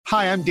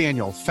Hi, I'm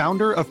Daniel,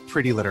 founder of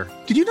Pretty Litter.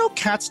 Did you know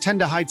cats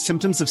tend to hide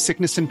symptoms of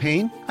sickness and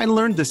pain? I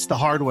learned this the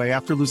hard way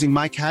after losing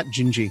my cat,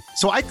 Gingy.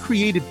 So I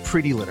created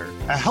Pretty Litter,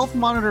 a health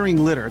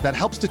monitoring litter that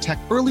helps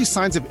detect early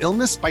signs of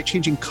illness by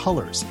changing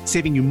colors,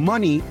 saving you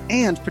money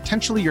and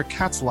potentially your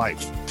cat's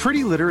life.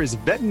 Pretty Litter is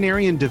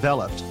veterinarian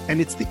developed, and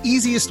it's the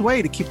easiest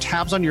way to keep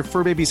tabs on your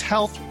fur baby's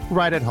health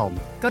right at home.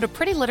 Go to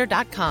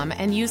prettylitter.com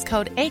and use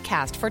code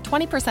ACAST for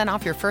 20%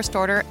 off your first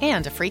order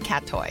and a free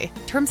cat toy.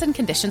 Terms and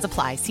conditions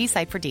apply. See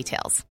site for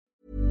details.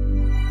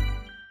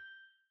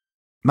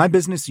 My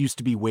business used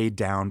to be weighed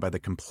down by the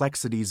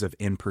complexities of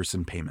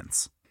in-person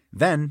payments.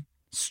 Then,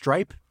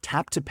 Stripe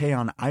Tap to Pay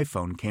on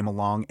iPhone came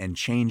along and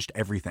changed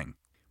everything.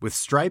 With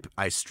Stripe,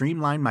 I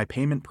streamlined my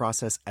payment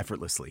process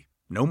effortlessly.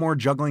 No more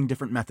juggling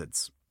different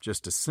methods.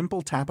 Just a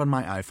simple tap on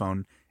my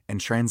iPhone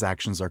and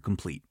transactions are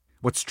complete.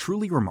 What's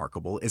truly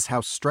remarkable is how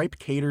Stripe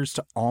caters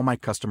to all my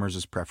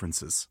customers'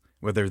 preferences.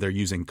 Whether they're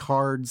using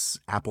cards,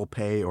 Apple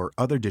Pay, or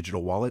other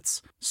digital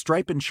wallets,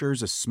 Stripe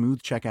ensures a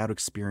smooth checkout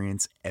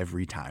experience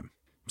every time.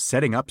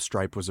 Setting up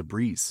Stripe was a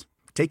breeze,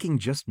 taking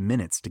just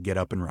minutes to get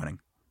up and running.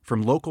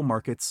 From local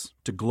markets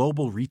to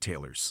global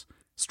retailers,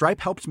 Stripe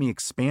helped me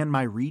expand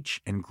my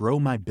reach and grow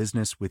my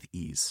business with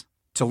ease.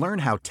 To learn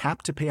how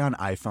Tap to Pay on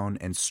iPhone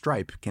and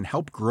Stripe can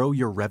help grow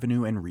your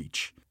revenue and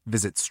reach,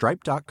 visit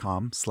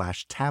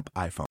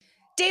stripe.com/tapiphone.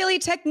 Daily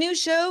Tech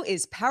News Show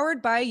is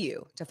powered by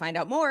you. To find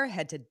out more,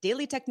 head to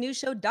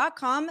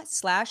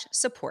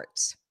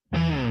dailytechnewsshow.com/support.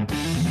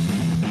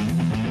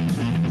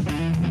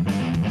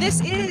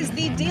 This is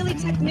the Daily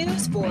Tech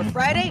News for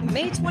Friday,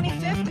 May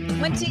 25th,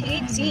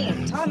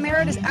 2018. Tom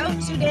Merritt is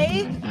out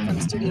today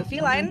from Studio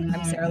Feline.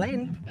 I'm Sarah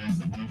Lane.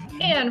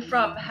 And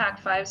from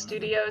Hack5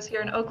 Studios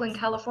here in Oakland,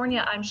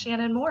 California, I'm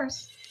Shannon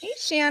Morse. Hey,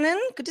 Shannon.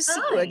 Good to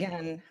see you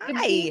again. Good to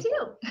see you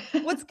too.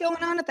 What's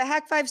going on at the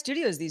Hack5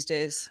 Studios these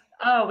days?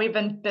 Oh, we've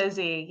been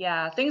busy.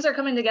 Yeah, things are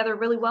coming together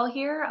really well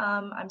here.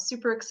 I'm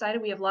super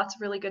excited. We have lots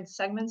of really good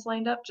segments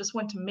lined up. Just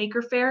went to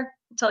Maker Faire.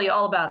 I'll tell you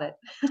all about it.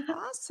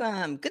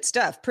 Awesome. Good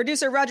stuff.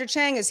 Producer Roger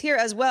Chang is here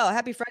as well.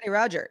 Happy Friday,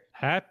 Roger.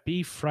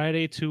 Happy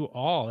Friday to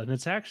all. And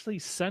it's actually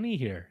sunny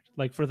here.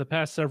 Like for the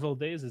past several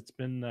days, it's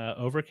been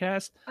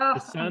overcast. Oh,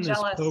 the sun I'm is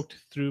jealous. poked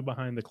through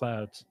behind the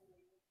clouds.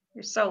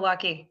 You're so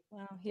lucky.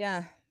 Well,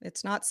 yeah,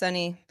 it's not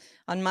sunny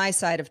on my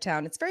side of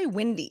town. It's very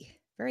windy.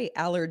 Very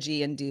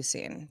allergy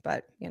inducing,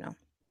 but you know,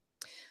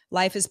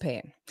 life is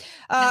pain.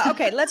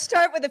 Okay, let's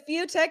start with a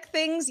few tech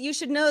things you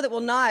should know that will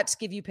not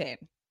give you pain.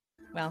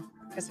 Well,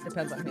 I guess it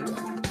depends on who you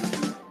are.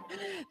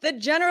 The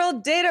General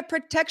Data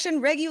Protection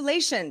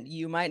Regulation.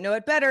 You might know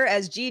it better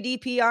as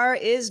GDPR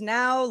is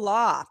now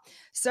law.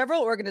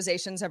 Several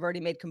organizations have already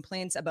made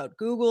complaints about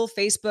Google,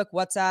 Facebook,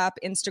 WhatsApp,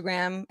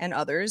 Instagram, and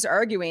others,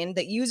 arguing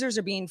that users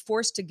are being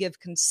forced to give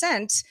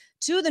consent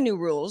to the new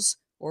rules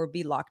or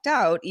be locked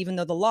out, even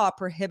though the law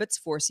prohibits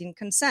forcing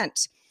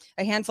consent.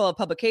 A handful of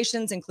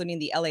publications, including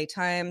the LA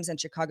Times and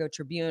Chicago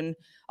Tribune,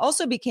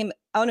 also became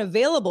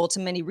unavailable to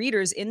many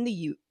readers in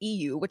the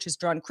EU, which has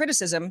drawn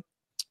criticism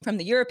from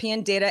the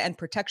European Data and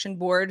Protection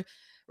Board.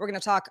 We're going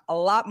to talk a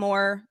lot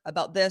more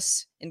about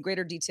this in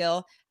greater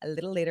detail a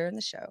little later in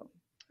the show.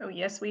 Oh,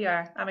 yes, we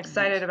are. I'm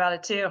excited about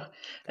it too.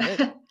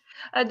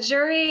 A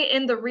jury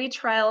in the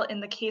retrial in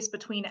the case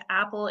between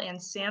Apple and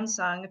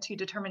Samsung to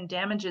determine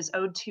damages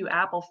owed to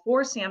Apple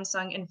for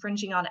Samsung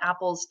infringing on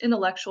Apple's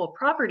intellectual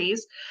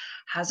properties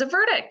has a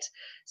verdict.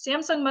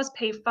 Samsung must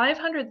pay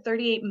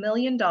 $538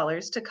 million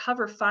to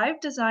cover 5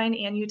 design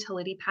and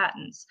utility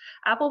patents.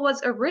 Apple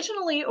was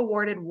originally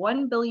awarded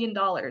 $1 billion,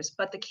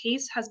 but the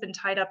case has been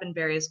tied up in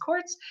various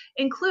courts,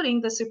 including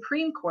the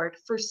Supreme Court,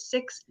 for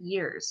 6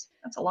 years.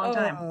 That's a long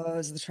time. Oh, it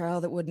was the trial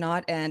that would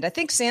not end. I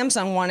think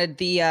Samsung wanted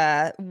the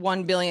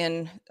 $1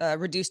 billion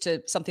reduced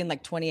to something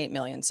like $28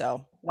 million.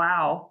 So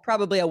wow,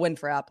 probably a win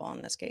for Apple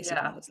in this case. Yeah.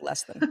 Even though it's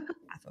less than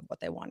half of what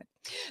they wanted.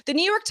 The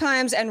New York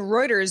Times and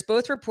Reuters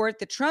both report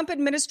the Trump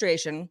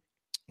administration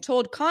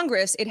told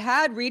Congress it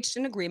had reached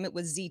an agreement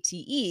with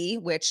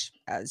ZTE, which,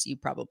 as you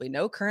probably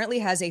know, currently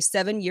has a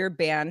 7-year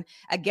ban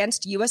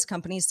against U.S.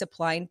 companies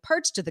supplying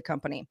parts to the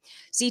company.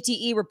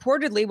 ZTE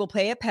reportedly will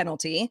pay a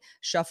penalty,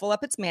 shuffle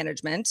up its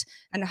management,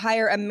 and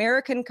hire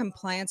American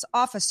compliance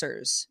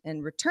officers.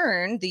 In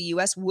return, the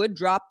U.S. would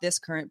drop this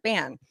current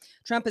ban.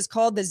 Trump has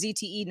called the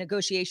ZTE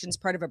negotiations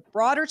part of a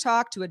broader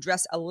talk to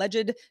address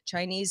alleged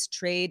Chinese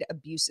trade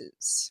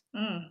abuses.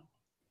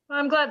 Well,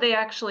 I'm glad they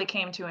actually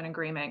came to an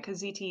agreement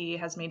because ZTE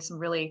has made some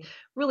really,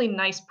 really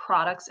nice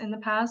products in the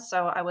past.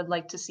 So I would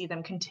like to see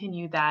them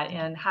continue that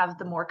and have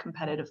the more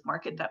competitive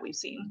market that we've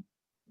seen.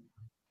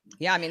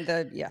 Yeah, I mean,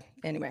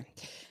 anyway,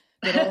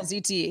 good old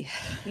ZTE.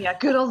 Yeah,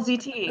 good old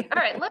ZTE.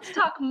 All right, let's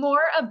talk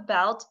more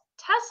about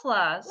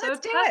Tesla. So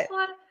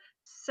Tesla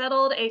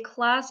settled a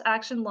class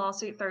action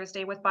lawsuit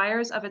Thursday with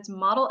buyers of its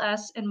Model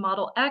S and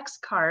Model X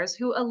cars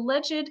who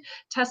alleged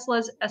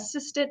Tesla's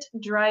assisted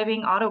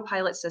driving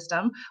autopilot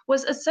system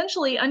was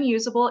essentially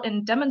unusable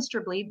and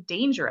demonstrably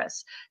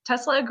dangerous.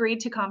 Tesla agreed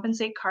to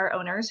compensate car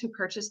owners who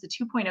purchased the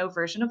 2.0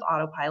 version of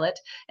autopilot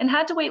and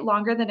had to wait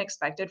longer than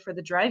expected for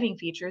the driving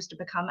features to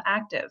become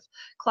active.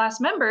 Class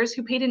members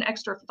who paid an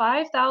extra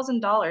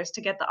 $5,000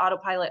 to get the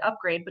autopilot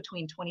upgrade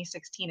between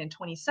 2016 and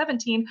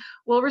 2017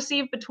 will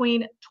receive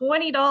between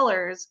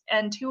 $20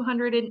 and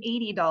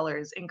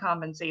 $280 in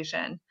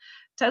compensation.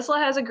 Tesla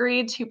has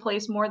agreed to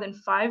place more than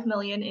 $5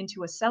 million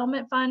into a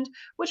settlement fund,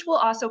 which will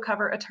also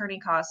cover attorney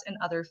costs and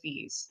other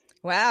fees.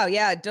 Wow,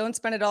 yeah, don't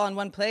spend it all in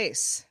one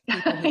place.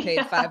 People who paid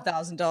Yeah.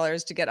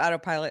 $5,000 to get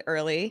autopilot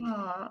early.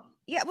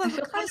 Yeah, well,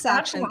 class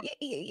action.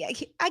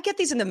 I get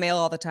these in the mail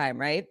all the time,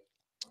 right?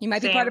 You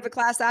might be part of a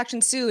class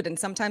action suit, and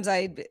sometimes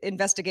I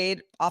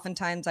investigate.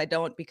 Oftentimes I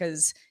don't,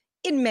 because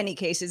in many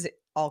cases it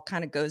all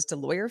kind of goes to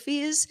lawyer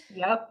fees.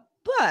 Yep.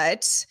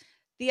 But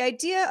the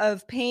idea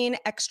of paying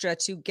extra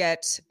to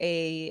get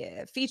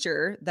a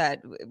feature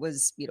that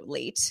was,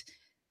 late,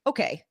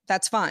 okay,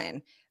 that's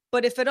fine.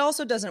 But if it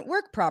also doesn't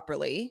work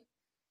properly,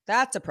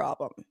 that's a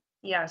problem.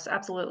 Yes,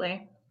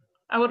 absolutely.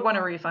 I would want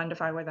a refund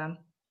if I were them.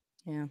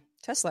 Yeah.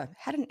 Tesla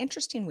had an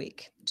interesting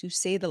week, to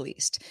say the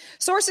least.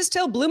 Sources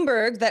tell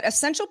Bloomberg that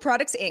Essential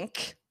Products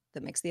Inc.,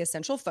 that makes the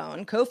Essential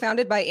phone,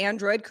 co-founded by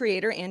Android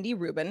creator Andy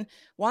Rubin,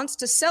 wants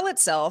to sell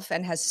itself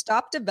and has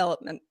stopped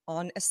development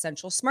on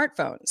Essential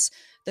smartphones.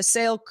 The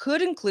sale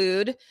could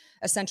include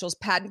Essential's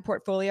patent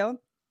portfolio,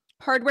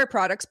 hardware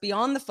products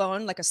beyond the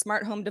phone, like a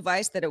smart home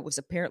device that it was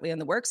apparently in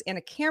the works, and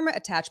a camera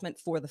attachment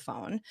for the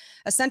phone.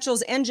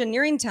 Essential's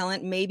engineering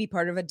talent may be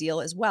part of a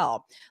deal as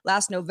well.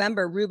 Last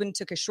November, Rubin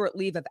took a short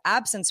leave of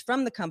absence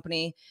from the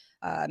company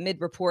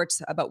amid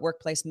reports about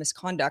workplace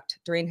misconduct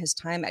during his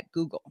time at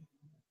Google.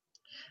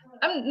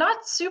 I'm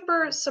not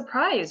super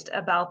surprised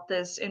about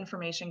this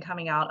information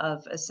coming out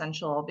of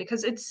Essential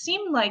because it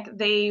seemed like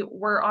they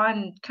were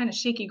on kind of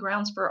shaky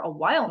grounds for a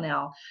while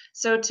now.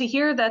 So to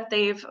hear that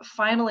they've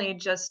finally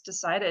just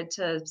decided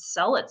to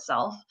sell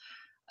itself,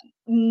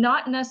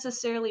 not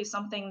necessarily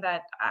something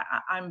that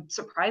I'm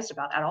surprised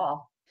about at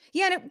all.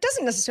 Yeah, and it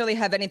doesn't necessarily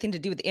have anything to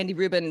do with Andy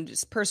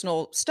Rubin's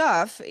personal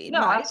stuff. It No,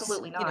 might,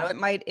 absolutely not.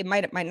 It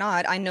might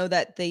not. I know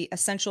that the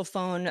Essential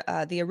phone,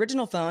 the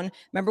original phone,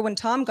 remember when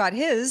Tom got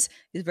his,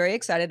 he's very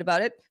excited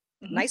about it.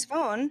 Mm-hmm. Nice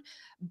phone,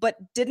 but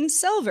didn't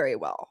sell very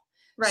well.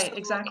 Right,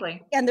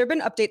 exactly. And there have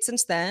been updates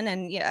since then.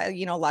 And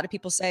a lot of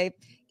people say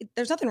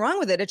there's nothing wrong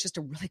with it. It's just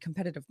a really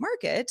competitive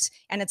market.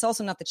 And it's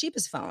also not the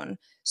cheapest phone.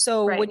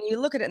 So when you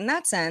look at it in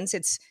that sense,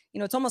 it's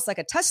almost like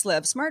a Tesla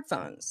of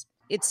smartphones.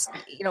 It's,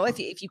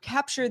 if you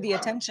capture the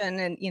attention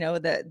and,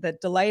 the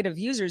delight of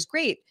users,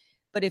 great.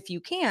 But if you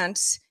can't,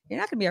 you're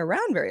not going to be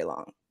around very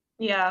long.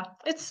 Yeah,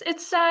 it's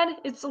sad.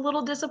 It's a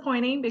little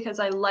disappointing because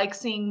I like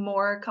seeing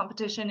more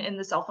competition in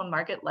the cell phone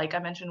market, like I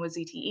mentioned with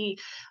ZTE.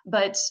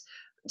 But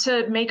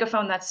to make a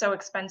phone that's so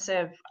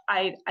expensive,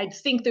 I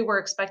think they were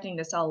expecting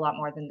to sell a lot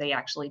more than they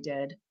actually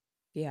did.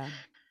 Yeah.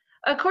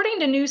 According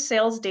to new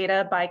sales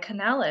data by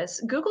Canalys,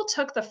 Google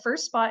took the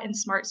first spot in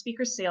smart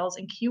speaker sales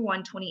in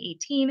Q1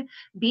 2018,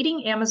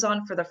 beating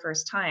Amazon for the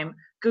first time.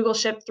 Google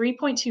shipped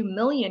 3.2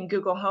 million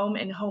Google Home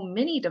and Home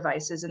Mini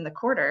devices in the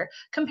quarter,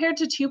 compared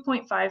to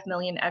 2.5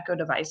 million Echo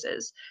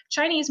devices.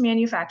 Chinese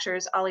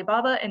manufacturers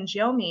Alibaba and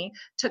Xiaomi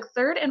took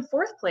third and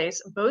fourth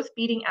place, both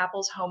beating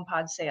Apple's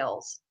HomePod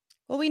sales.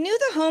 Well, we knew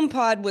the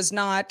HomePod was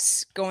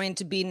not going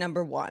to be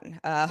number one.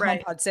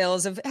 Right. HomePod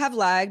sales have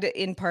lagged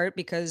in part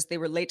because they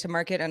were late to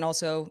market and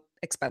also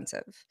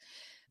expensive.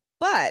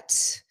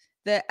 But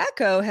the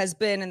Echo has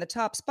been in the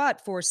top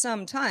spot for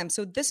some time.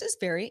 So this is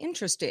very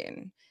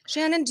interesting.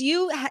 Shannon, do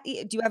you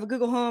have a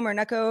Google Home or an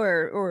Echo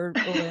or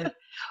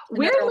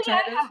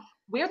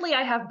Weirdly,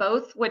 I have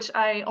both, which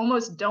I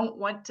almost don't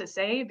want to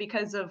say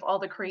because of all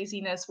the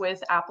craziness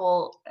with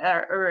Apple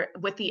or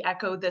with the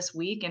Echo this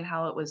week and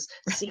how it was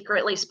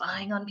secretly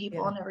spying on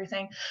people and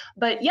everything.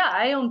 But yeah,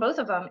 I own both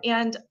of them.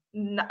 And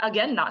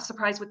again, not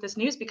surprised with this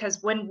news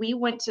because when we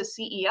went to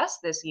CES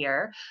this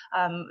year,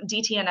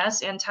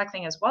 DTNS and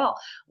TechThing as well,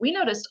 we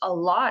noticed a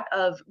lot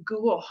of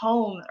Google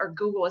Home or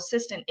Google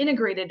Assistant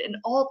integrated in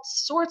all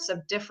sorts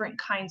of different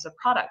kinds of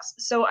products.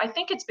 So I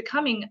think it's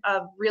becoming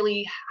a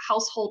really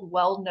household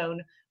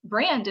well-known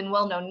brand and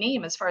well-known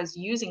name as far as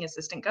using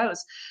Assistant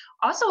goes.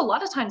 Also, a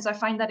lot of times I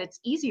find that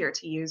it's easier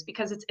to use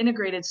because it's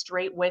integrated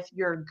straight with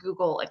your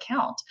Google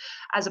account,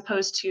 as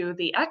opposed to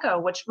the Echo,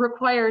 which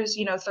requires,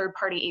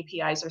 third-party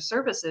APIs or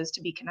services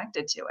to be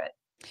connected to it.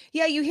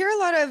 Yeah, you hear a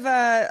lot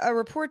of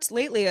reports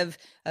lately of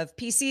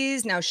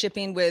PCs now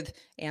shipping with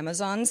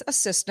Amazon's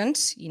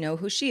Assistant. You know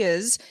who she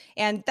is.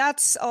 And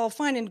that's all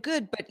fine and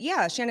good. But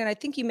yeah, Shannon, I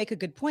think you make a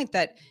good point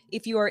that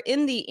if you are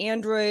in the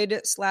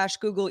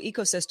Android/Google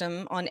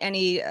ecosystem on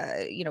any,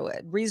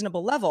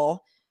 reasonable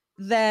level,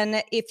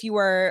 then if you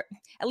are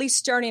at least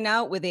starting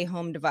out with a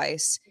home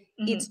device,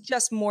 it's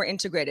just more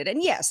integrated.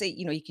 And yes,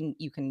 you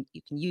can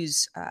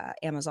use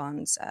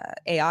Amazon's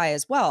AI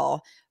as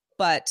well,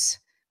 but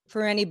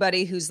for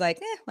anybody who's like,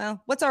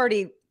 well, what's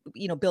already,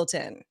 built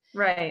in.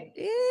 Right.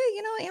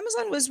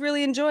 Amazon was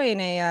really enjoying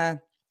a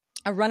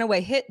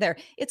runaway hit there.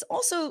 It's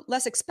also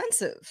less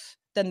expensive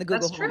than the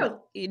Google That's Home.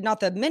 true. Not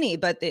the Mini,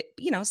 but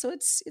so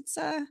it's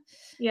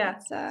Yeah.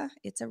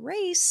 it's a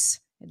race.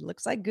 It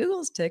looks like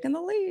Google's taking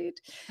the lead.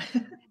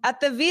 At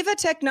the Viva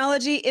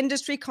Technology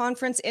Industry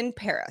Conference in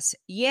Paris,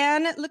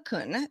 Yann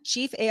LeCun,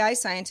 chief AI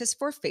scientist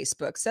for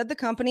Facebook, said the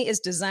company is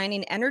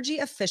designing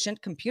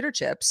energy-efficient computer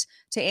chips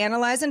to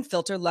analyze and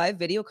filter live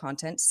video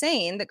content,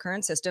 saying that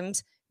current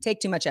systems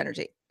take too much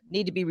energy,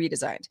 need to be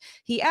redesigned.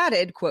 He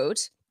added,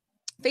 quote,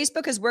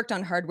 Facebook has worked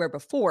on hardware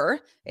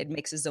before. It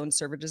makes its own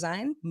server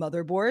design,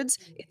 motherboards,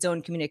 its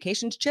own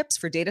communications chips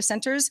for data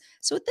centers.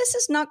 So this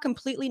is not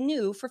completely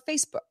new for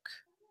Facebook.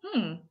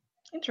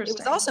 Interesting. It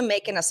was also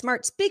making a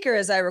smart speaker,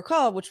 as I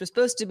recall, which was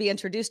supposed to be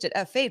introduced at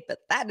F8, but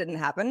that didn't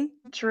happen.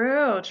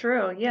 True.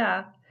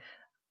 Yeah.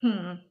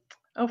 Oh,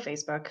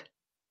 Facebook.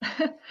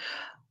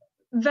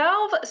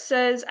 Valve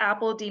says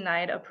Apple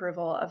denied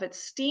approval of its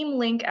Steam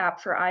Link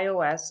app for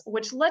iOS,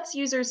 which lets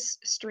users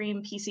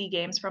stream PC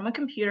games from a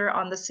computer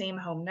on the same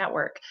home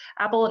network.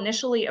 Apple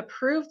initially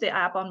approved the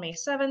app on May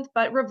 7th,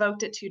 but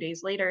revoked it 2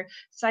 days later,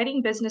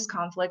 citing business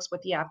conflicts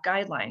with the app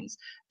guidelines.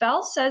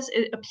 Valve says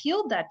it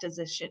appealed that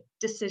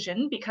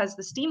decision because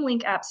the Steam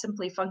Link app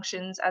simply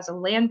functions as a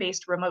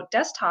LAN-based remote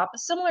desktop,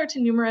 similar to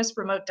numerous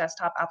remote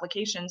desktop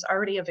applications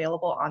already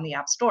available on the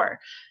App Store.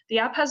 The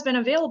app has been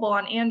available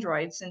on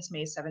Android since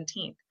May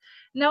 17th.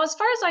 Now, as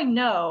far as I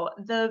know,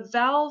 the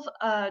Valve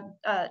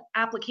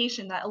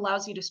application that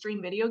allows you to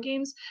stream video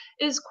games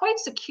is quite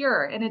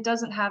secure, and it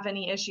doesn't have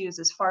any issues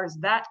as far as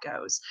that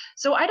goes.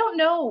 So I don't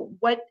know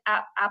what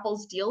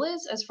Apple's deal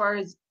is as far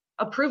as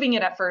approving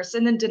it at first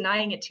and then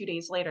denying it 2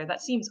 days later.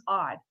 That seems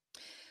odd.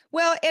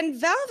 Well, and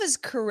Valve is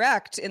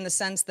correct in the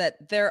sense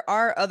that there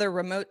are other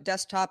remote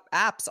desktop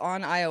apps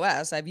on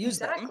iOS. I've used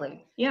them.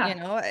 Exactly.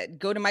 Yeah.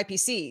 Go to My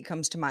PC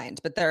comes to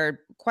mind, but there are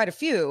quite a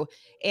few.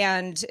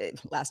 And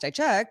last I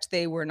checked,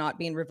 they were not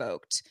being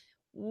revoked.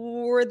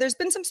 Or there's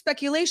been some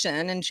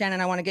speculation, and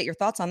Shannon, I want to get your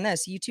thoughts on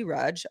this. You too,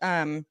 Raj.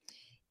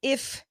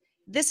 If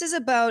this is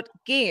about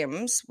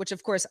games, which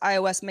of course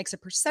iOS makes a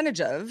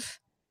percentage of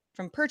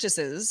from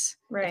purchases,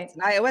 right? It's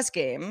an iOS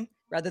game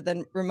rather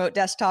than remote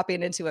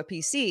desktoping into a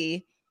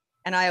PC.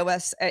 And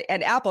iOS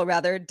and Apple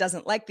rather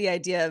doesn't like the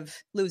idea of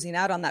losing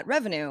out on that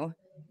revenue.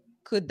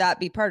 Could that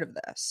be part of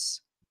this?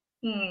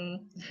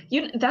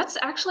 That's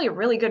actually a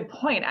really good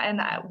point,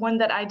 and one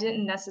that I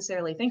didn't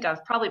necessarily think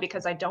of, probably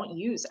because I don't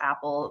use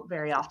Apple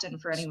very often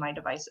for any of my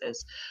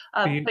devices.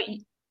 But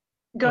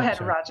go ahead,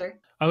 sorry. Roger.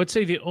 I would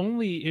say the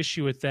only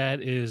issue with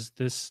that is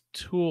this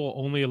tool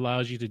only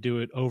allows you to do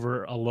it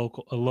over a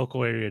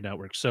local area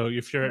network. So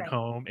if you're at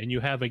home and you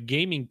have a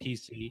gaming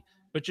PC,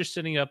 but you're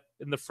sitting up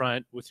in the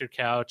front with your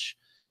couch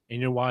and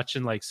you're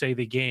watching, like, say,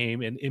 the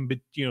game, and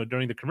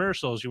during the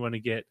commercials, you want to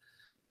get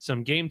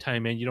some game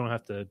time in, you don't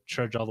have to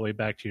trudge all the way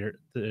back to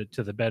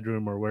the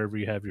bedroom or wherever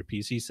you have your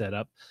PC set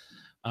up.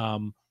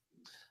 And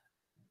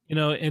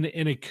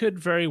it could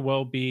very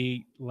well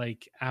be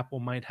like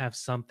Apple might have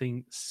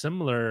something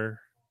similar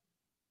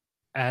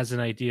as an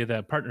idea,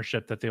 that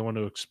partnership that they want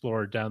to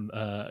explore down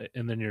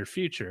in the near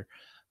future.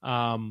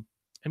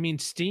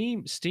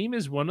 Steam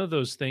is one of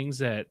those things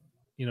that,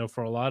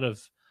 for a lot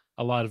of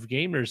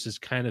gamers is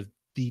kind of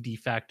the de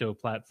facto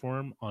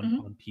platform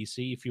on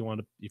PC if you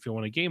want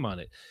to game on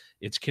it.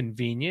 It's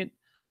convenient.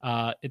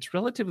 It's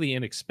relatively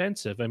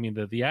inexpensive. I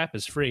mean, the app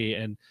is free,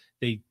 and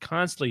they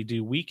constantly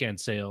do weekend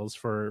sales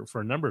for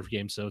a number of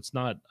games. So it's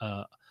not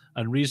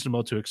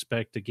unreasonable to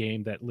expect a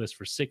game that lists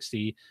for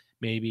 $60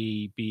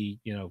 maybe be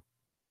 10%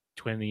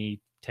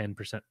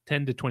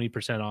 to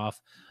 20%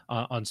 off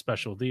on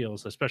special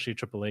deals, especially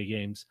AAA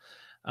games.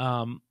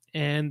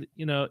 And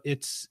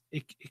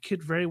it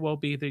could very well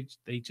be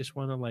they just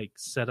want to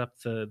set up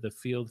the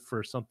field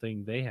for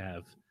something they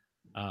have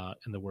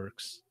in the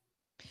works.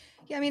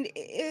 Yeah, I mean,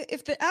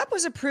 if the app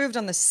was approved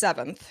on the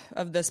 7th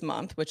of this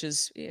month, which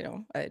is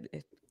a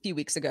few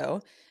weeks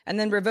ago, and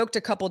then revoked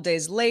a couple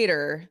days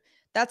later,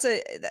 that's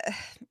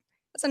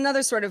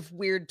another sort of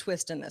weird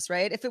twist in this,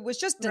 right? If it was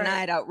just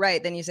denied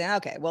outright, then you say,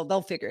 okay, well,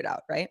 they'll figure it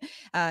out, right?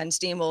 And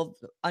Steam will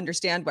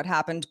understand what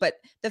happened. But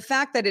the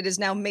fact that it is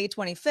now May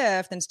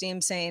 25th and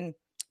Steam saying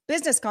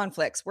business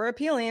conflicts, we're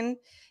appealing,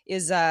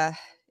 is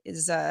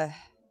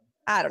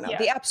I don't know. Yeah.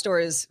 The App Store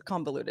is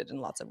convoluted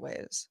in lots of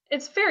ways.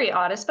 It's very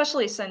odd,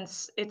 especially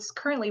since it's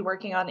currently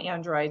working on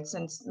Android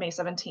since May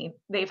 17th.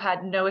 They've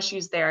had no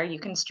issues there. You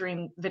can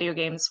stream video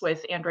games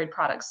with Android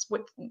products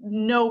with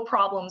no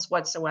problems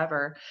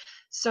whatsoever.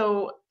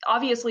 So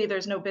obviously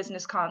there's no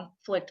business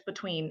conflict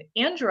between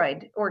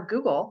Android or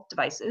Google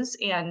devices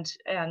and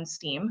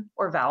Steam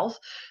or Valve.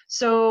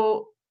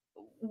 So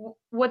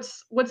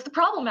what's the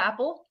problem,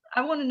 Apple?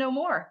 I want to know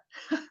more.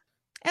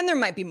 And there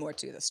might be more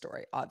to the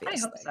story, obviously.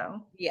 I hope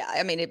so. Yeah,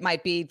 I mean, it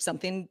might be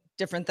something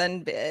different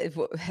than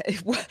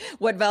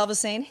what Valve is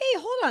saying. Hey,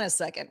 hold on a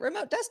second.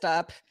 Remote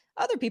desktop,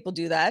 other people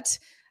do that.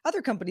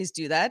 other companies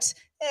do that.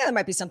 There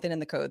might be something in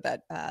the code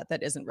that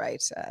that isn't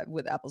right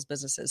with Apple's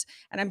businesses.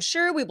 And I'm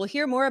sure we will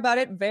hear more about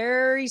it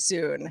very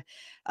soon.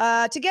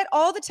 To get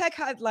all the tech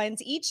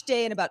headlines each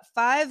day in about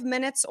 5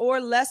 minutes or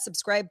less,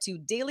 subscribe to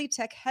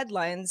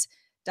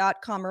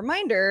dailytechheadlines.com.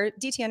 Reminder,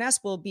 DTNS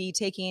will be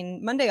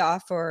taking Monday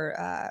off for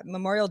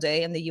Memorial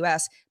Day in the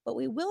US, but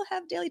we will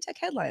have Daily Tech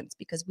Headlines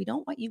because we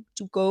don't want you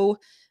to go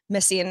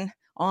missing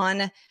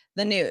on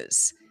the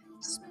news.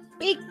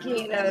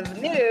 Speaking of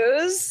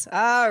news,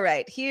 all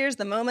right, here's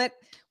the moment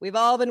we've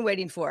all been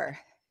waiting for.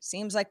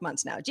 Seems like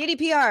months now.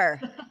 GDPR,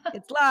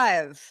 it's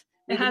live.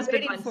 It has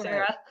been fun,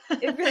 Sarah.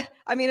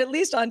 I mean, at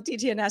least on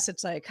DTNS,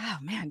 it's like, oh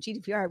man,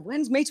 GDPR,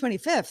 when's May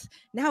 25th?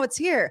 Now it's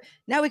here.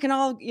 Now we can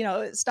all,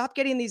 stop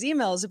getting these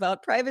emails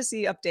about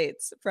privacy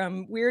updates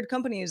from weird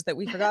companies that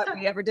we forgot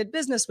we ever did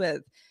business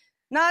with.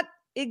 Not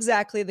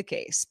exactly the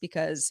case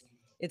because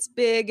it's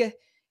big,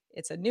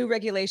 it's a new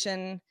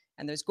regulation,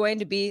 and there's going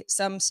to be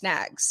some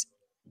snags.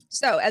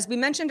 So, as we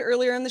mentioned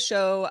earlier in the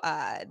show,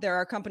 there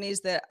are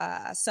companies that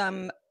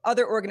some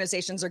other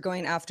organizations are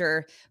going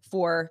after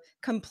for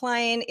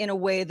complying in a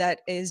way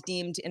that is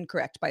deemed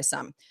incorrect by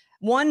some.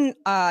 One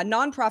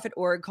nonprofit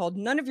org called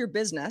None of Your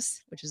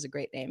Business, which is a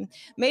great name,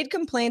 made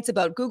complaints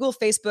about Google,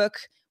 Facebook,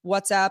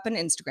 WhatsApp, and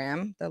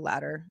Instagram. The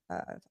latter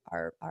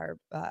are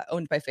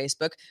owned by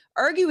Facebook,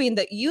 arguing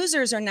that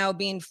users are now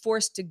being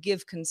forced to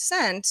give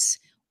consent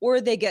or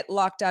they get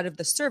locked out of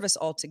the service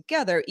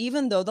altogether,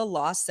 even though the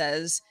law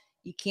says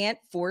you can't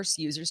force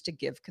users to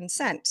give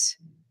consent.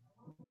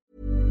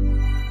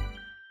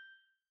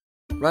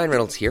 Ryan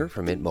Reynolds here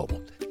from Mint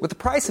Mobile. With the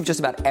price of just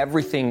about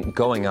everything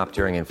going up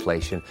during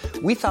inflation,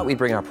 we thought we'd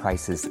bring our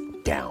prices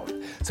down.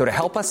 So to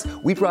help us,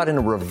 we brought in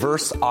a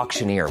reverse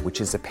auctioneer, which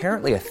is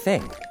apparently a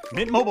thing.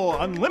 Mint Mobile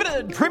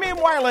Unlimited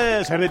Premium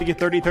Wireless. How to get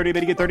 30, 30, bit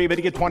to get 30, bit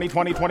to get 20,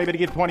 20, 20, bit to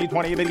get 20,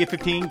 20, bit to get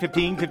 15,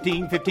 15,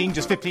 15, 15,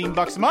 just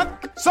 $15 a month?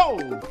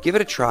 Sold! Give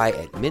it a try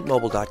at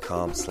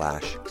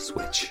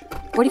mintmobile.com/switch.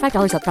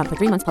 $45 up front for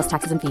 3 months plus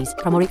taxes and fees.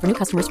 Promo rate for new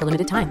customers for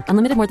limited time.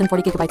 Unlimited more than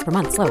 40 gigabytes per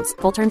month. Slows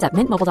full terms at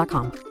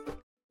mintmobile.com.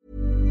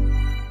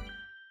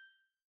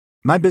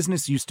 My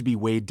business used to be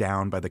weighed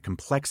down by the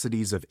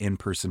complexities of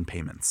in-person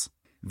payments.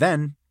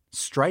 Then,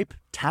 Stripe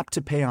Tap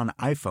to Pay on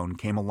iPhone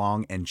came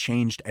along and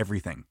changed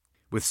everything.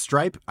 With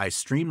Stripe, I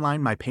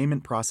streamlined my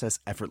payment process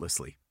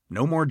effortlessly.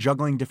 No more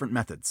juggling different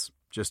methods.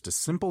 Just a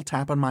simple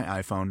tap on my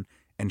iPhone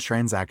and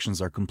transactions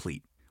are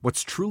complete.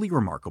 What's truly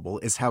remarkable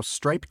is how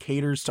Stripe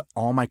caters to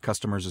all my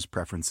customers'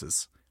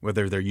 preferences.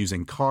 Whether they're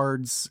using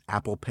cards,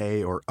 Apple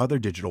Pay, or other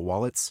digital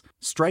wallets,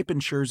 Stripe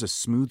ensures a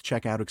smooth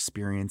checkout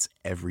experience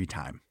every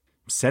time.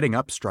 Setting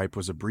up Stripe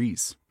was a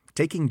breeze,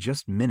 taking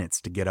just minutes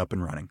to get up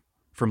and running.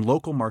 From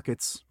local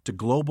markets to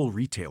global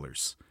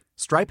retailers,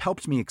 Stripe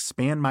helped me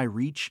expand my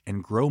reach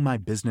and grow my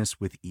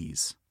business with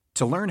ease.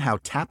 To learn how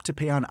Tap to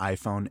Pay on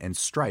iPhone and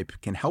Stripe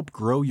can help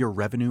grow your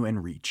revenue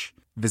and reach,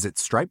 visit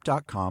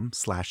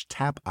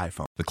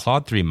stripe.com/tapiphone. The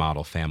Claude 3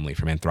 model family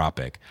from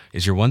Anthropic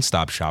is your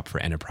one-stop shop for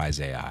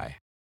enterprise AI.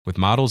 With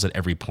models at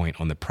every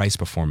point on the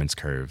price-performance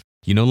curve,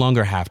 you no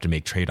longer have to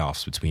make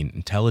trade-offs between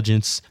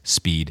intelligence,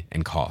 speed,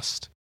 and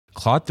cost.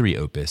 Claude 3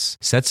 Opus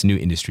sets new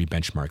industry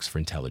benchmarks for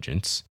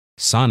intelligence.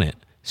 Sonnet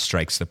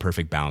strikes the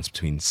perfect balance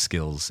between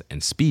skills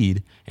and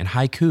speed. And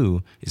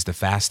Haiku is the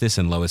fastest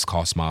and lowest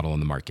cost model on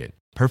the market,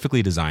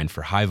 perfectly designed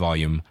for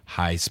high-volume,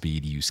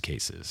 high-speed use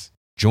cases.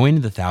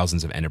 Join the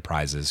thousands of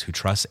enterprises who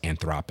trust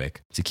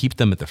Anthropic to keep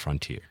them at the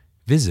frontier.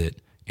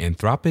 Visit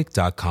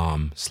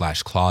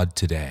anthropic.com/Claude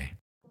today.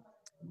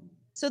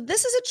 So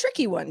this is a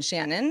tricky one,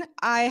 Shannon.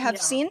 I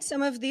have seen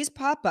some of these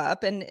pop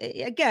up, and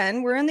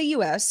again, we're in the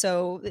U.S.,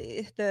 so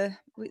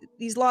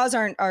these laws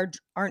aren't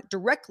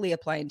directly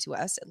applying to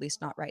us, at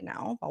least not right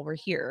now while we're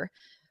here.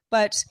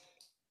 But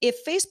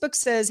if Facebook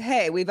says,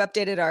 "Hey, we've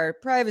updated our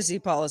privacy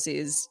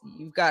policies,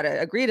 you've got to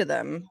agree to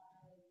them,"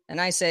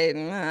 and I say,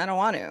 "I don't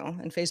want to,"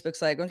 and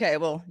Facebook's like, "Okay,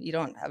 well, you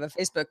don't have a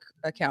Facebook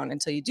account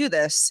until you do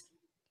this,"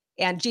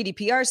 and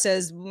GDPR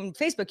says,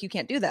 "Facebook, you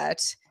can't do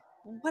that,"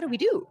 what do we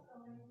do?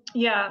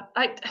 Yeah,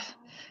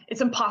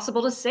 it's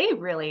impossible to say,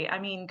 really. I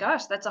mean,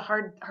 gosh, that's a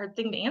hard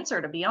thing to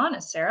answer, to be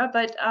honest, Sarah.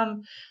 But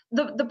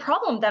the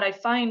problem that I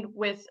find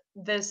with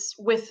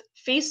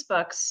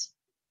Facebook's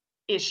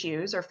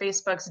issues or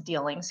Facebook's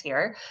dealings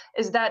here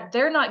is that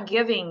they're not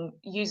giving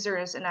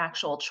users an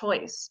actual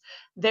choice.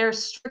 They're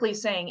strictly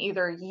saying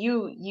either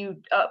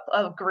you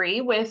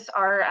agree with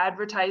our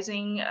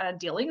advertising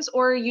dealings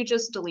or you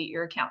just delete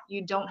your account.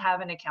 You don't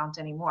have an account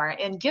anymore.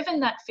 And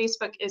given that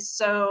Facebook is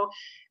so,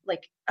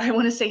 I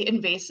want to say,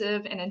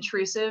 invasive and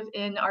intrusive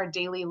in our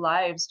daily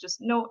lives,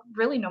 no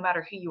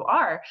matter who you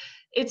are,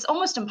 it's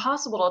almost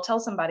impossible to tell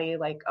somebody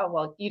oh,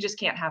 well, you just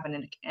can't have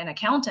an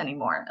account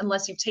anymore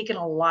unless you've taken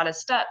a lot of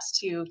steps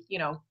to,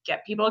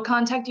 get people to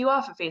contact you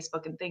off of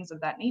Facebook and things of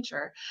that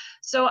nature.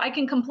 So I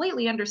can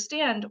completely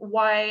understand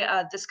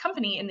why this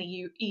company in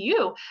the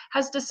EU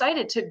has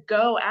decided to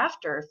go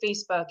after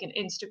Facebook and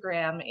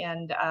Instagram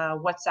and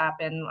WhatsApp,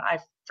 and I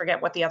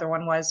forget what the other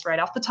one was right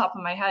off the top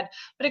of my head,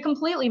 but it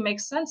completely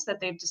makes sense that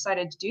they've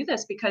decided to do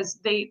this, because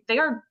they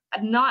are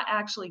not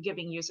actually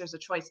giving users a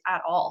choice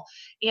at all.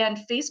 And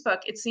Facebook,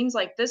 it seems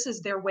like this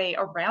is their way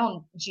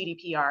around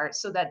GDPR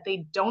so that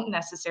they don't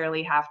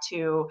necessarily have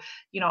to,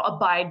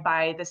 abide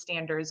by the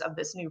standards of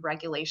this new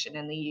regulation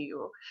in the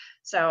EU.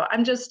 So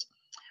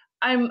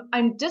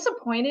I'm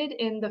disappointed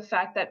in the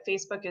fact that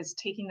Facebook is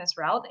taking this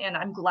route, and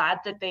I'm glad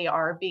that they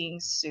are being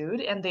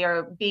sued and they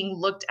are being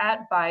looked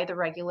at by the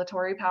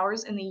regulatory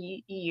powers in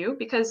the EU,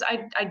 because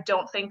I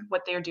don't think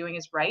what they're doing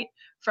is right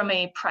from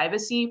a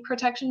privacy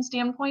protection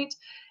standpoint.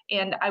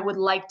 And I would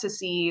like to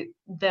see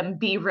them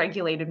be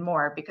regulated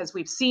more, because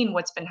we've seen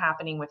what's been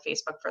happening with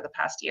Facebook for the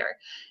past year.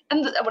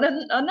 And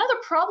another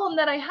problem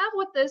that I have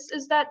with this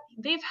is that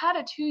they've had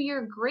a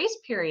 2-year grace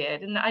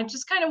period. And I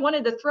just kind of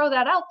wanted to throw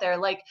that out there.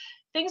 Like,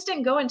 things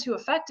didn't go into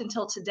effect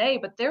until today,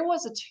 but there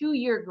was a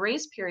 2-year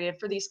grace period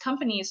for these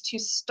companies to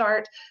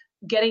start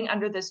getting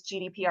under this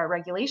GDPR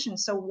regulation.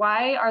 So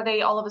why are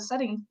they all of a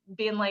sudden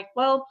being like,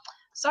 well,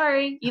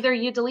 sorry, either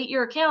you delete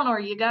your account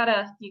or you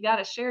gotta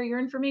share your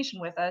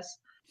information with us?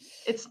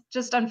 It's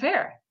just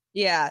unfair.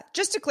 Yeah.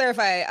 Just to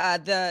clarify,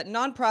 the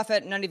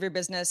nonprofit None of Your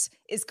Business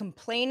is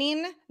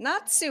complaining,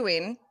 not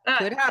suing.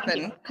 Could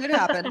happen.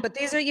 But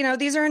these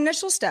are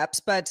initial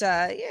steps. But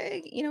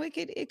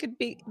it could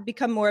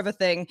become more of a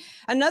thing.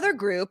 Another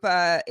group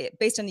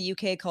based in the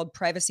UK called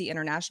Privacy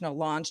International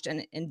launched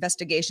an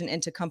investigation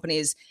into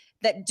companies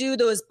that do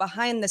those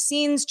behind the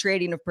scenes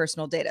trading of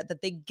personal data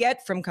that they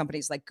get from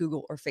companies like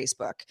Google or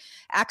Facebook.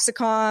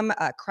 Axicom,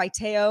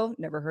 Criteo,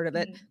 never heard of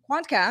it.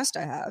 Quantcast,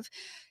 I have.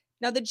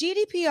 Now, the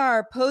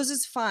GDPR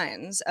poses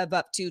fines of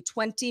up to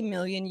 20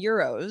 million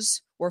euros,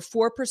 or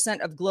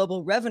 4% of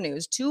global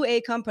revenues, to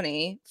a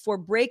company for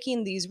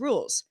breaking these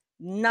rules.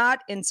 Not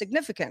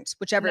insignificant,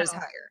 whichever is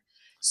higher.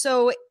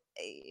 So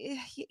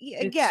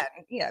again,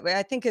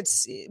 I think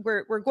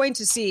we're going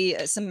to see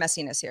some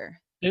messiness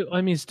here.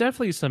 It's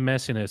definitely some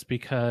messiness,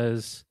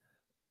 because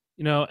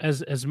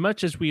as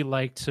much as we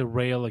like to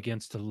rail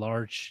against the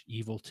large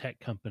evil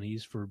tech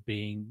companies for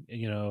being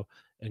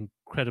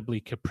incredibly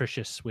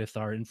capricious with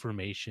our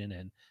information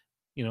and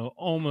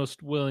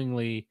almost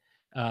willing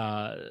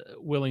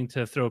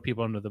to throw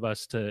people under the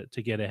bus to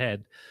get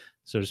ahead,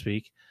 so to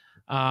speak,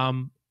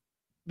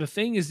 the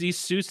thing is, these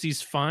suits,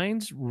 these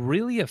fines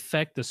really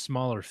affect the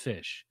smaller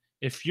fish.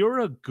 If you're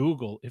a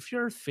Google, if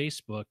you're a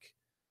Facebook,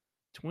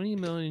 20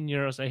 million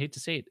euros, I hate to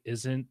say it,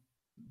 isn't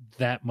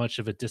that much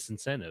of a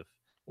disincentive,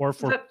 or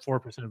for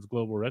 4% of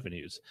global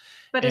revenues.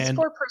 But it's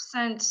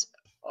 4%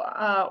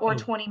 or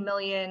 20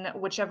 million,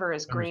 whichever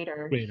is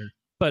greater.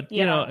 But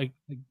there are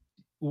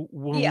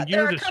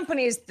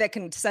companies that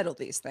can settle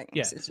these things.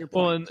 Yeah. Is your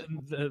point.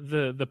 Well,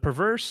 and the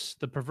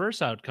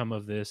perverse outcome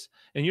of this,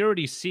 and you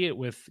already see it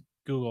with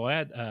Google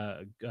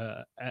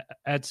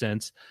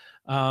AdSense,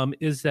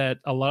 is that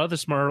a lot of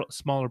the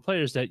smaller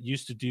players that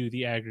used to do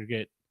the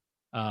aggregate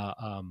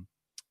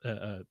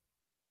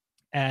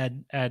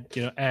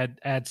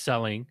ad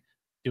selling,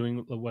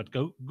 doing what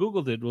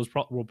Google did,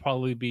 will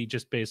probably be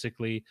just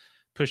basically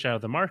push out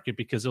of the market,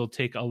 because it'll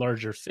take a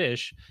larger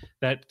fish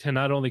that can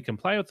not only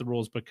comply with the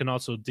rules but can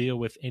also deal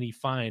with any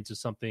fines if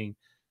something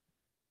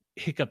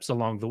hiccups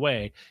along the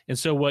way. And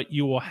so what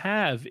you will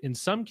have in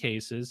some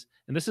cases,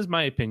 and this is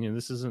my opinion,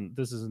 this isn't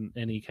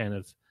any kind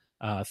of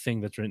thing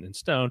that's written in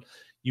stone,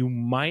 you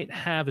might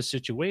have a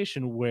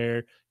situation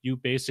where you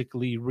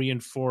basically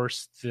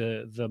reinforce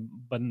the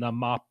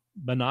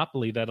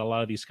monopoly that a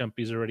lot of these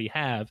companies already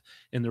have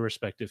in their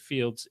respective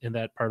fields in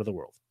that part of the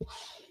world.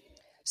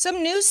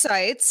 Some news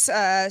sites,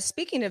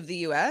 speaking of the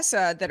U.S.,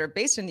 that are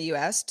based in the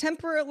U.S.,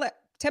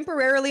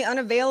 temporarily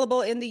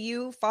unavailable in the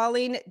EU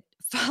following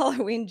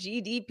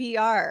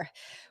GDPR.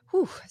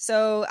 Whew.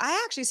 So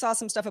I actually saw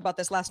some stuff about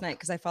this last night,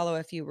 because I follow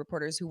a few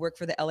reporters who work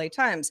for the LA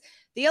Times.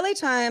 The LA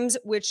Times,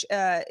 which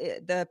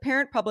the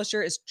parent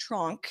publisher is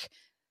Tronc,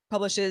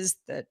 publishes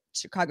the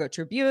Chicago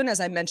Tribune, as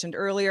I mentioned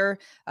earlier,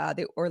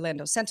 the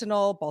Orlando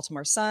Sentinel,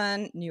 Baltimore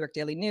Sun, New York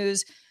Daily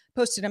News,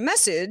 posted a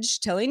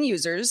message telling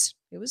users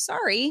it was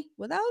sorry,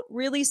 without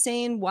really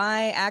saying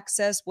why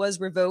access was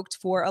revoked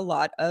for a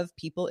lot of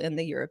people in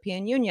the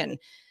European Union.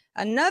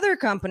 Another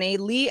company,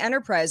 Lee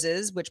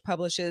Enterprises, which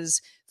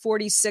publishes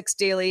 46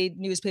 daily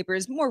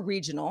newspapers, more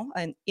regional,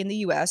 and in the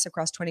US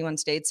across 21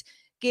 states,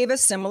 gave a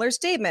similar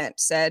statement,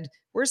 said,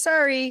 "We're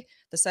sorry,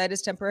 the site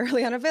is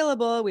temporarily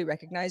unavailable. We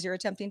recognize you're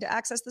attempting to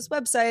access this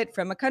website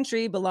from a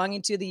country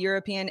belonging to the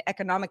European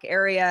Economic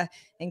Area,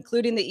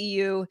 including the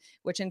EU,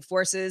 which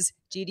enforces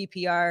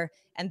GDPR,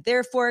 and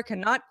therefore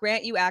cannot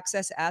grant you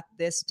access at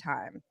this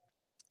time."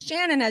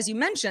 Shannon, as you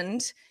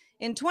mentioned,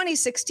 in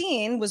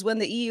 2016 was when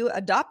the EU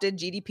adopted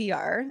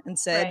GDPR and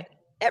said, right,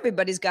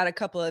 everybody's got a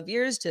couple of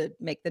years to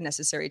make the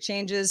necessary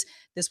changes.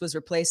 This was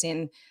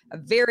replacing a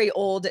very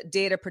old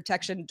data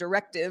protection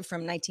directive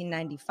from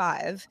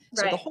 1995.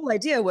 So the whole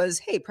idea was,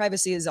 hey,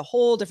 privacy is a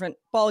whole different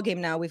ballgame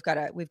now. We've got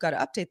to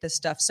update this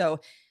stuff. So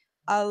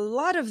a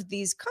lot of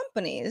these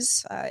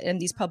companies and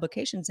these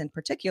publications in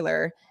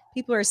particular,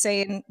 people are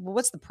saying, well,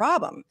 what's the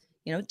problem?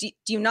 Do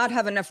you not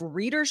have enough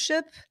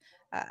readership?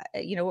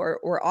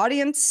 or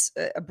audience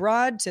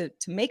abroad to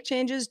make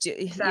changes?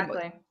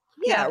 Exactly.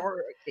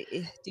 Or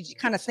did you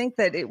kind of think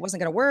that it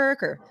wasn't going to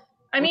work? Or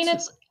I mean,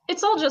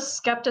 it's all just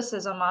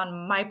skepticism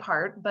on my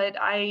part, but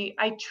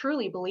I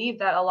truly believe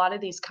that a lot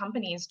of these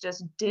companies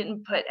just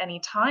didn't put any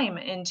time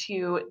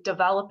into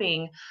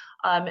developing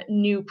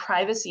new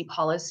privacy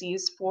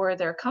policies for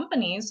their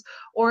companies,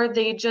 or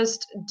they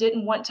just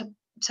didn't want to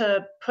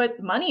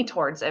put money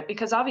towards it,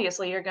 because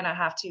obviously you're going to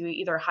have to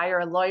either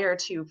hire a lawyer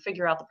to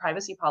figure out the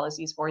privacy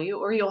policies for you,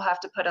 or you'll have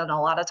to put in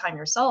a lot of time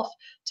yourself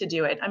to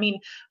do it. I mean,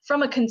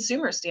 from a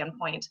consumer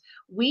standpoint,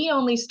 we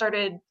only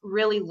started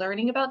really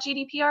learning about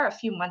GDPR a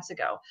few months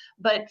ago,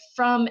 but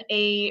from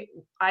I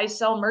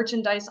sell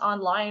merchandise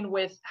online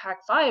with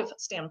Hack5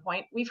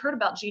 standpoint, we've heard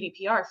about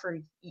GDPR for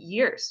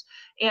years,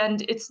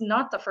 and it's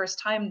not the first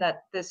time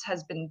that this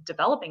has been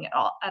developing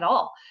at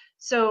all.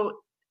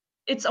 So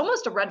it's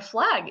almost a red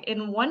flag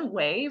in one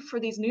way for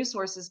these news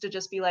sources to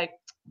just be like,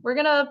 we're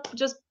going to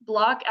just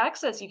block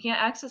access. You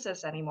can't access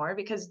us anymore,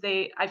 because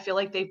I feel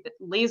like they've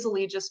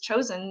lazily just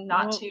chosen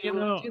not to do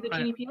the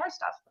GDPR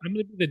stuff. I'm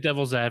going to be the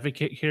devil's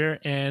advocate here.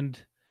 And,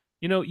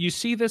 you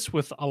see this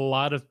with a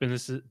lot of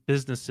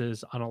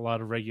businesses on a lot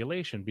of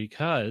regulation,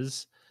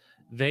 because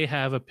they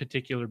have a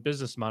particular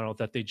business model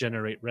that they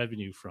generate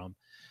revenue from.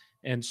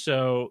 And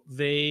so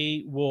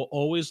they will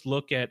always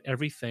look at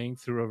everything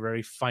through a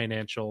very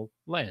financial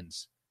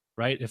lens,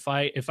 right? If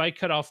I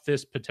cut off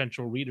this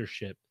potential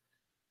readership,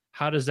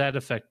 how does that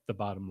affect the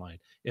bottom line?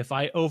 If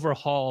I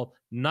overhaul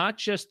not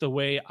just the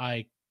way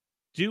I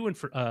do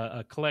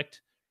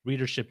collect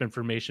readership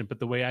information, but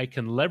the way I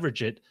can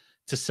leverage it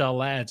to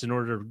sell ads in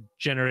order to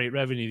generate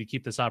revenue to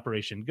keep this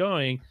operation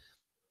going,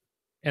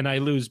 and I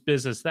lose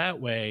business that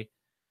way,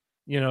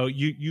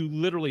 you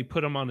literally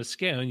put them on a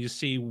scale and you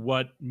see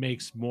what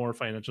makes more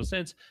financial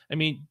sense. I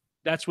mean,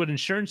 that's what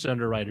insurance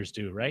underwriters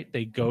do, right?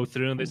 They go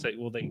through and they say,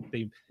 well, they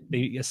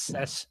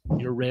assess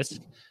your risk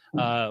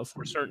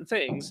for certain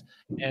things.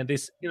 And they,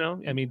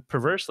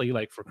 perversely,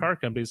 like for car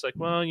companies, like,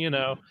 well,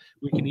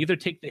 we can either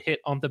take the hit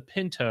on the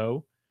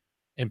Pinto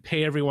and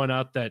pay everyone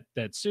out that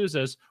sues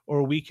us,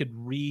 or we could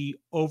redesign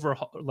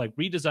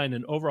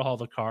and overhaul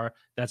the car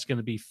that's going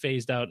to be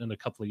phased out in a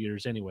couple of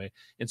years anyway.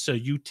 And so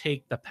you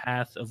take the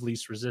path of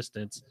least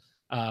resistance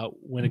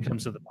when it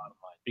comes to the bottom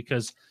line,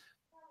 because,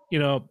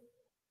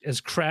 as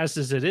crass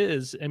as it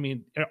is, I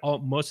mean,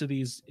 most of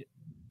these,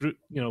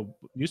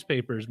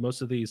 newspapers,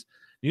 most of these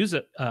news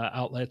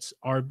outlets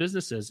are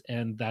businesses,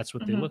 and that's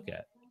what they look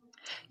at.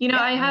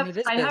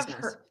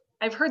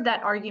 I've heard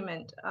that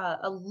argument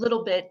a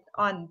little bit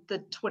on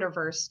the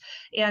Twitterverse,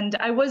 and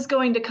I was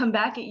going to come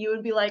back at you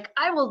and be like,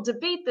 I will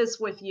debate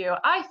this with you.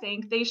 I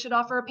think they should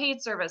offer a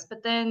paid service,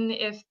 but then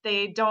if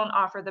they don't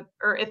offer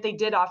if they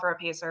did offer a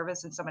paid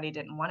service and somebody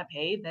didn't want to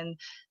pay, then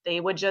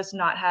they would just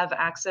not have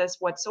access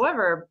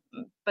whatsoever.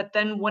 But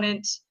then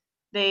wouldn't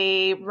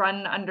they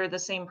run under the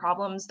same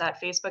problems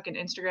that Facebook and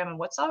Instagram and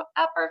WhatsApp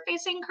are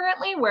facing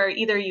currently, where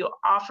either you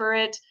offer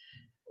it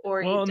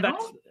or you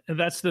don't?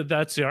 That's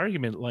the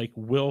argument. Like,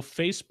 will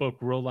Facebook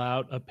roll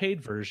out a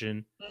paid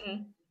version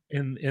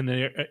in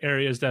the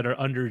areas that are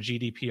under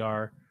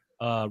GDPR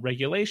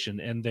regulation?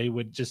 And they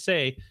would just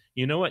say,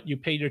 you know what, you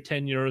pay your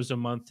 €10 a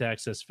month to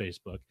access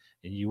Facebook,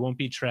 and you won't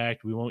be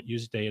tracked. We won't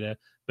use data,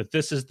 but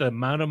this is the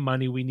amount of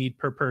money we need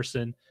per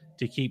person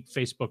to keep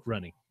Facebook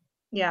running.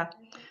 Yeah.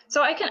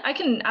 So I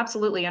can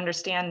absolutely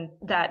understand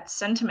that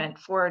sentiment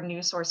for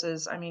news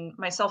sources. I mean,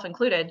 myself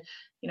included,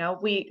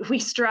 we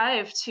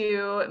strive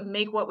to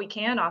make what we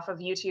can off of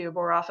YouTube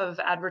or off of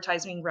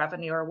advertising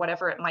revenue or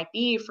whatever it might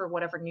be for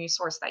whatever news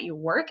source that you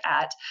work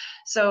at.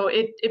 So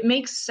it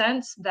makes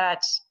sense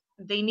that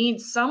they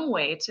need some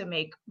way to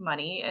make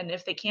money. And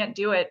if they can't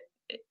do it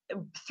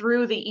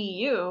through the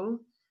EU,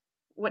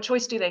 what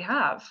choice do they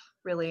have,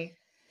 really?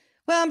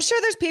 Well, I'm sure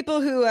there's people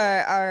who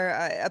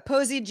are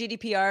opposing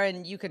GDPR,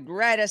 and you could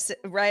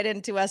write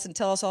into us and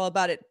tell us all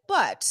about it.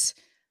 But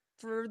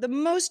for the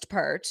most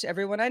part,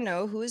 everyone I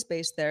know who is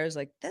based there is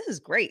like, this is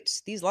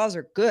great. These laws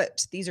are good.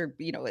 These are,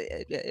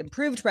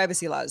 improved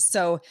privacy laws.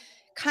 So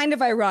kind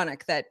of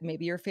ironic that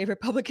maybe your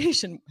favorite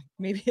publication,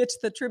 maybe it's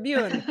the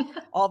Tribune,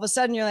 all of a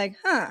sudden you're like,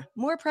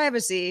 more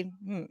privacy.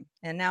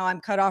 And now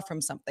I'm cut off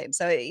from something.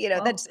 So,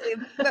 that's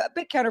a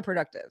bit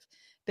counterproductive.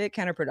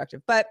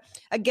 But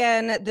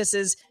again, this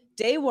is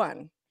Day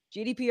 1,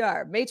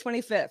 GDPR, May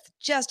 25th,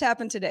 just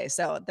happened today.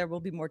 So there will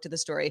be more to the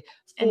story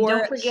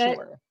for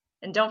sure.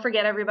 And don't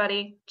forget,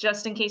 everybody,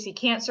 just in case you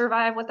can't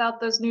survive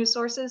without those news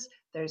sources,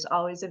 there's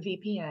always a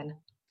VPN.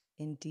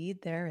 Indeed,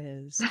 there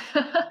is.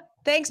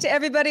 Thanks to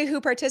everybody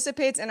who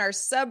participates in our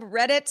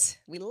subreddit.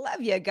 We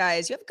love you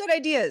guys. You have good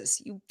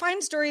ideas. You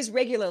find stories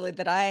regularly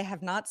that I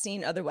have not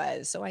seen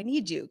otherwise. So I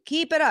need you.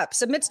 Keep it up.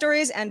 Submit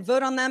stories and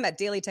vote on them at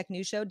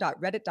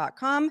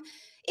dailytechnewsshow.reddit.com.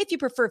 If you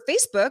prefer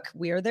Facebook,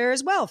 we are there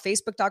as well.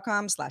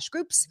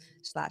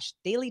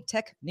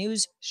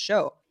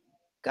 Facebook.com/groups/dailytechnewsshow.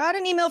 Got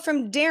an email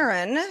from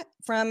Darren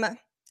from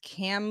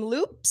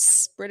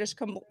Kamloops, British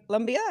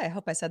Columbia. I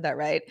hope I said that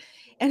right.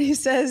 And he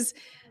says,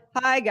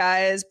 Hi,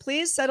 guys.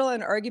 Please settle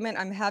an argument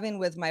I'm having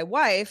with my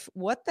wife.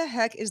 What the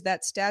heck is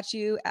that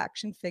statue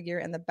action figure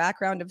in the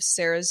background of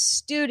Sarah's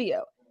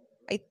studio?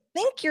 I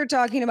think you're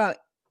talking about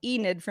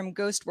Enid from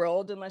Ghost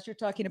World, unless you're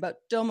talking about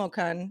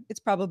Domokun. It's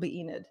probably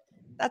Enid.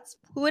 That's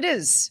who it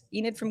is,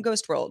 Enid from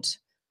Ghost World.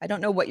 I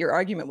don't know what your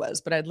argument was,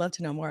 but I'd love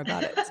to know more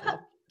about it. So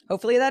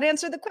hopefully that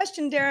answered the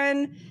question,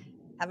 Darren.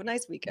 Have a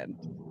nice weekend.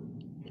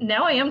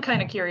 Now I am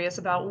kind of curious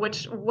about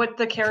what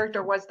the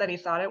character was that he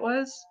thought it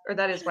was, or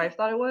that his wife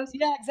thought it was.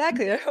 Yeah,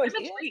 exactly.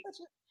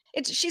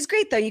 She's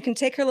great though. You can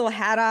take her little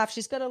hat off.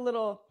 She's got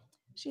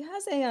she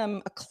has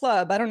a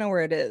club. I don't know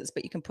where it is,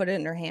 but you can put it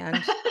in her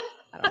hand.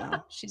 I don't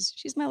know.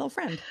 She's my little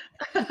friend.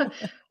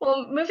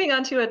 Well, moving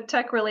on to a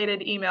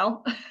tech-related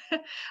email.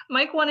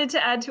 Mike wanted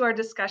to add to our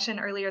discussion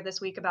earlier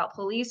this week about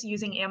police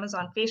using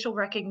Amazon facial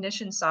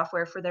recognition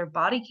software for their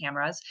body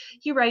cameras.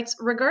 He writes,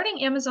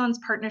 regarding Amazon's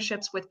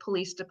partnerships with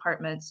police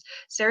departments,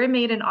 Sarah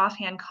made an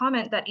offhand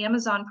comment that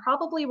Amazon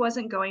probably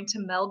wasn't going to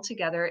meld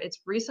together its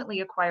recently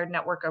acquired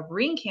network of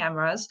Ring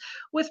cameras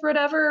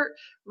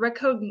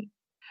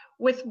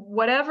with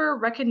whatever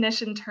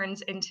recognition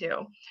turns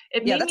into.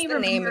 It made me remember,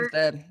 name of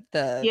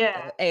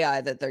the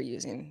AI that they're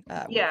using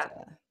with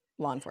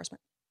law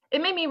enforcement.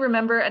 It made me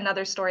remember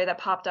another story that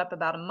popped up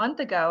about a month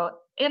ago,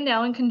 and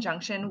now in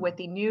conjunction with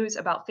the news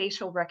about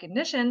facial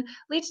recognition,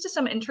 leads to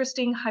some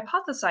interesting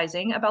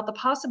hypothesizing about the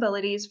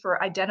possibilities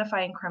for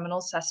identifying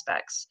criminal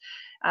suspects.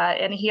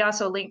 And he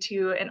also linked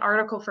to an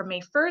article from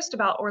May 1st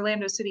about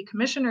Orlando City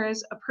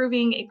Commissioners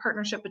approving a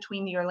partnership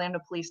between the Orlando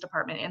Police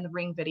Department and the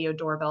Ring video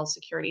doorbell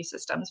security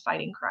systems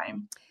fighting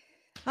crime.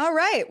 All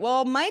right.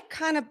 Well, Mike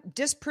kind of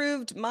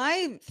disproved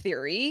my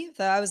theory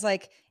that I was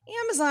like,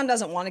 Amazon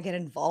doesn't want to get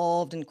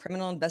involved in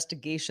criminal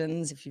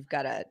investigations. If you've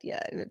got a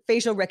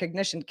facial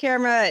recognition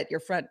camera at your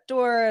front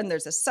door and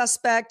there's a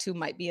suspect who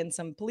might be in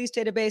some police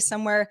database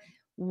somewhere,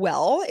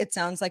 well, it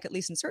sounds like at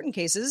least in certain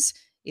cases,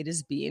 it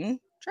is being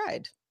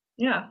tried.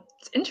 Yeah,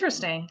 it's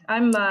interesting.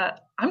 I'm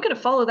going to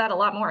follow that a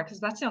lot more because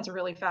that sounds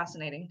really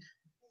fascinating.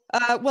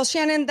 Well,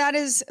 Shannon, that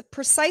is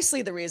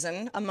precisely the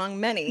reason, among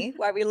many,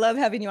 why we love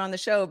having you on the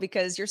show,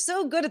 because you're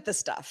so good at this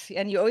stuff,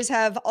 and you always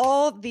have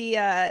all the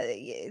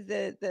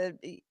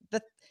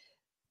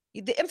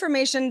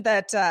information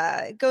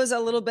that goes a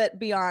little bit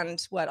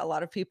beyond what a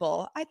lot of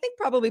people, I think,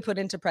 probably put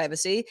into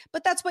privacy.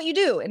 But that's what you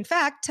do. In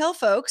fact, tell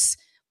folks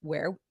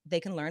where they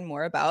can learn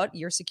more about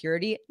your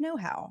security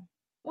know-how.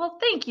 Well,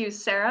 thank you,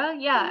 Sarah.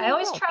 Yeah, I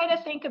always try to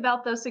think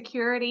about those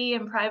security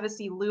and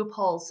privacy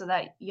loopholes so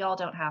that y'all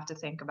don't have to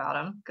think about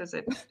them, because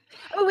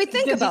we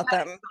think about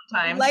them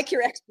sometimes. Like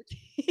your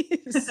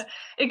expertise.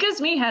 It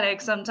gives me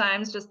headaches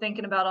sometimes just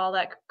thinking about all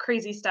that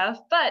crazy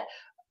stuff. But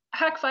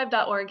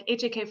hack5.org,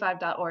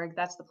 HAK5.org,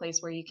 that's the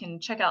place where you can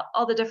check out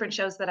all the different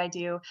shows that I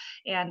do.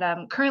 And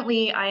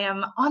currently I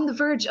am on the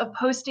verge of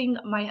posting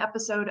my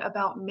episode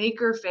about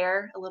Maker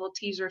Faire, a little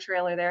teaser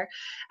trailer there,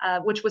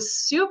 which was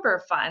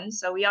super fun.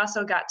 So we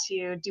also got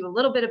to do a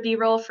little bit of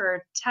B-roll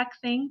for TEK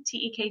Thing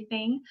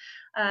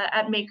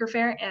at Maker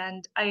Faire.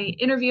 And I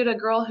interviewed a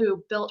girl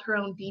who built her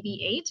own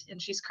BB-8, and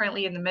she's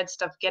currently in the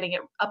midst of getting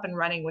it up and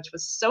running, which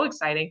was so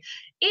exciting.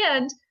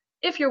 And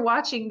if you're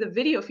watching the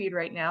video feed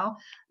right now,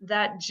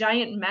 that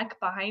giant mech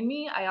behind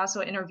me, I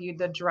also interviewed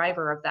the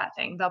driver of that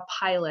thing, the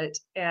pilot.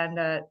 And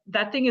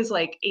that thing is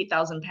like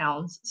 8,000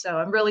 pounds. So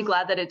I'm really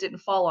glad that it didn't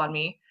fall on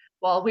me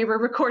while we were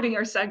recording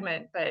our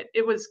segment. But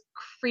it was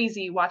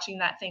crazy watching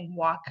that thing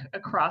walk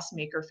across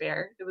Maker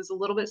Faire. It was a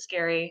little bit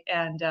scary,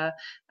 and I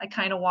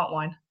kind of want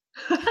one.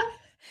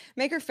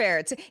 Maker Faire,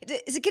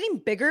 is it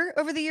getting bigger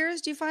over the years,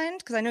 do you find?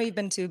 Because I know you've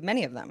been to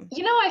many of them.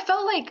 You know, I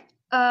felt like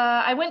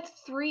I went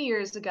 3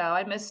 years ago.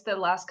 I missed the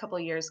last couple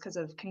of years because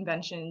of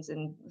conventions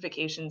and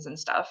vacations and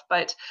stuff.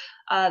 But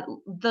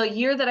the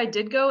year that I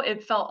did go,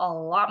 it felt a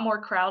lot more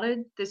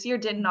crowded. This year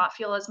did not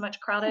feel as much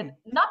crowded,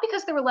 not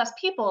because there were less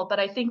people, but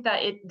I think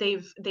that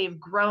they've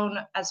grown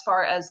as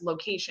far as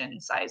location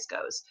size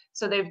goes.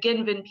 So they've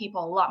given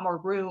people a lot more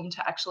room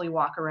to actually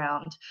walk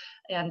around.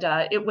 And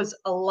it was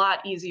a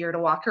lot easier to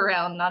walk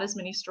around, not as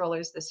many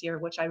strollers this year,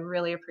 which I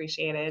really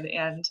appreciated.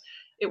 And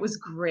it was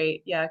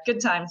great. Yeah, good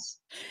times.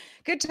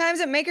 Good times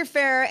at Maker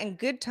Faire and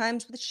good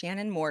times with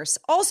Shannon Morse.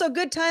 Also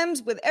good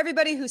times with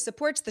everybody who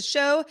supports the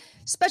show.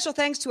 Special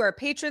thanks to our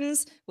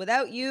patrons.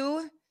 Without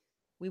you,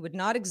 we would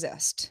not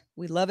exist.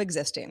 We love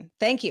existing.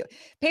 Thank you.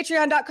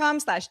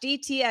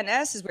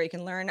 Patreon.com/DTNS is where you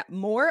can learn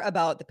more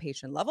about the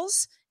patron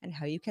levels and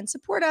how you can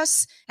support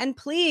us. And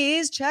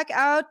please check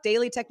out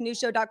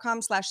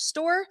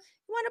dailytechnewsshow.com/store.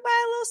 Want to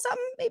buy a little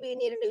something? Maybe you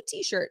need a new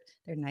t-shirt.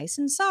 They're nice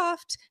and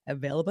soft,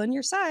 available in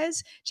your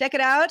size. Check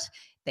it out.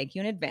 Thank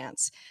you in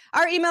advance.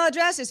 Our email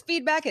address is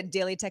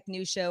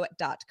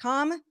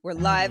feedback@dailytechnewsshow.com. We're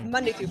live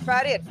Monday through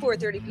Friday at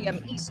 4:30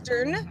 p.m.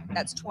 Eastern.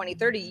 That's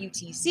 2030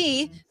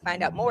 UTC.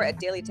 Find out more at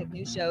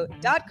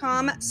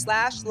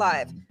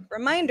dailytechnewsshow.com/live.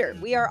 Reminder,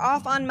 we are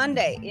off on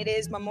Monday. It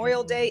is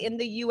Memorial Day in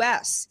the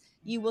U.S.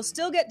 You will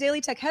still get Daily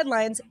Tech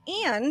headlines,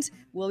 and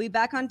we'll be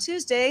back on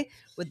Tuesday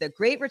with the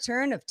great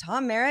return of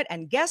Tom Merritt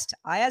and guest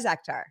Ayaz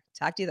Akhtar.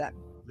 Talk to you then.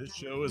 This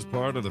show is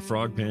part of the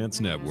Frog Pants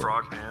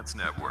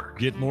Network.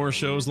 Get more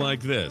shows like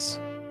this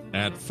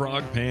at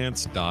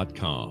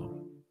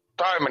frogpants.com.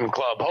 Diamond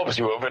Club hopes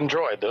you have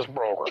enjoyed this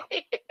program.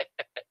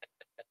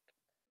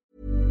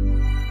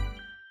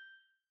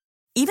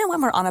 Even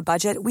when we're on a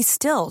budget, we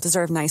still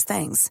deserve nice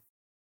things.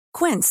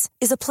 Quince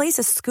is a place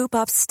to scoop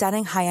up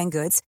stunning high-end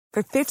goods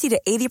for 50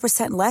 to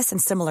 80% less than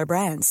similar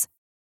brands.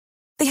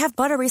 They have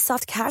buttery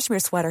soft cashmere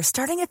sweaters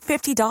starting at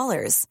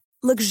 $50,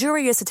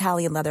 luxurious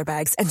Italian leather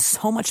bags, and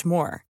so much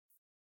more.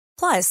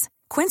 Plus,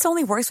 Quince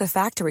only works with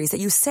factories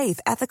that use safe,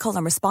 ethical,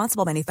 and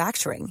responsible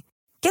manufacturing.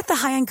 Get the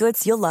high-end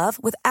goods you'll love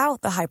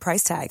without the high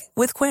price tag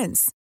with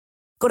Quince.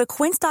 Go to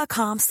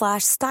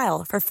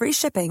quince.com/style for free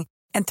shipping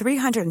and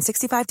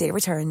 365-day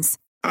returns.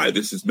 Hi,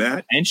 this is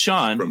Matt and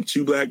Sean from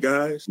Two Black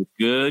Guys with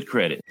Good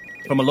Credit.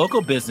 From a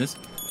local business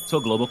to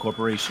a global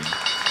corporation.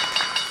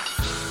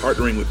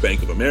 Partnering with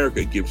Bank of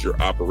America gives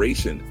your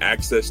operation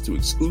access to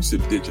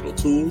exclusive digital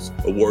tools,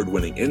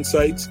 award-winning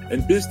insights,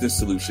 and business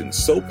solutions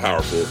so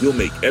powerful you'll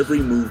make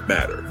every move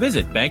matter.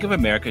 Visit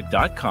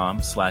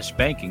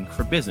bankofamerica.com/banking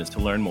for business to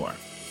learn more.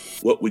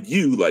 What would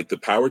you like the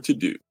power to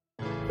do?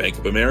 Bank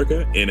of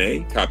America,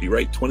 N.A.,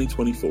 copyright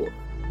 2024.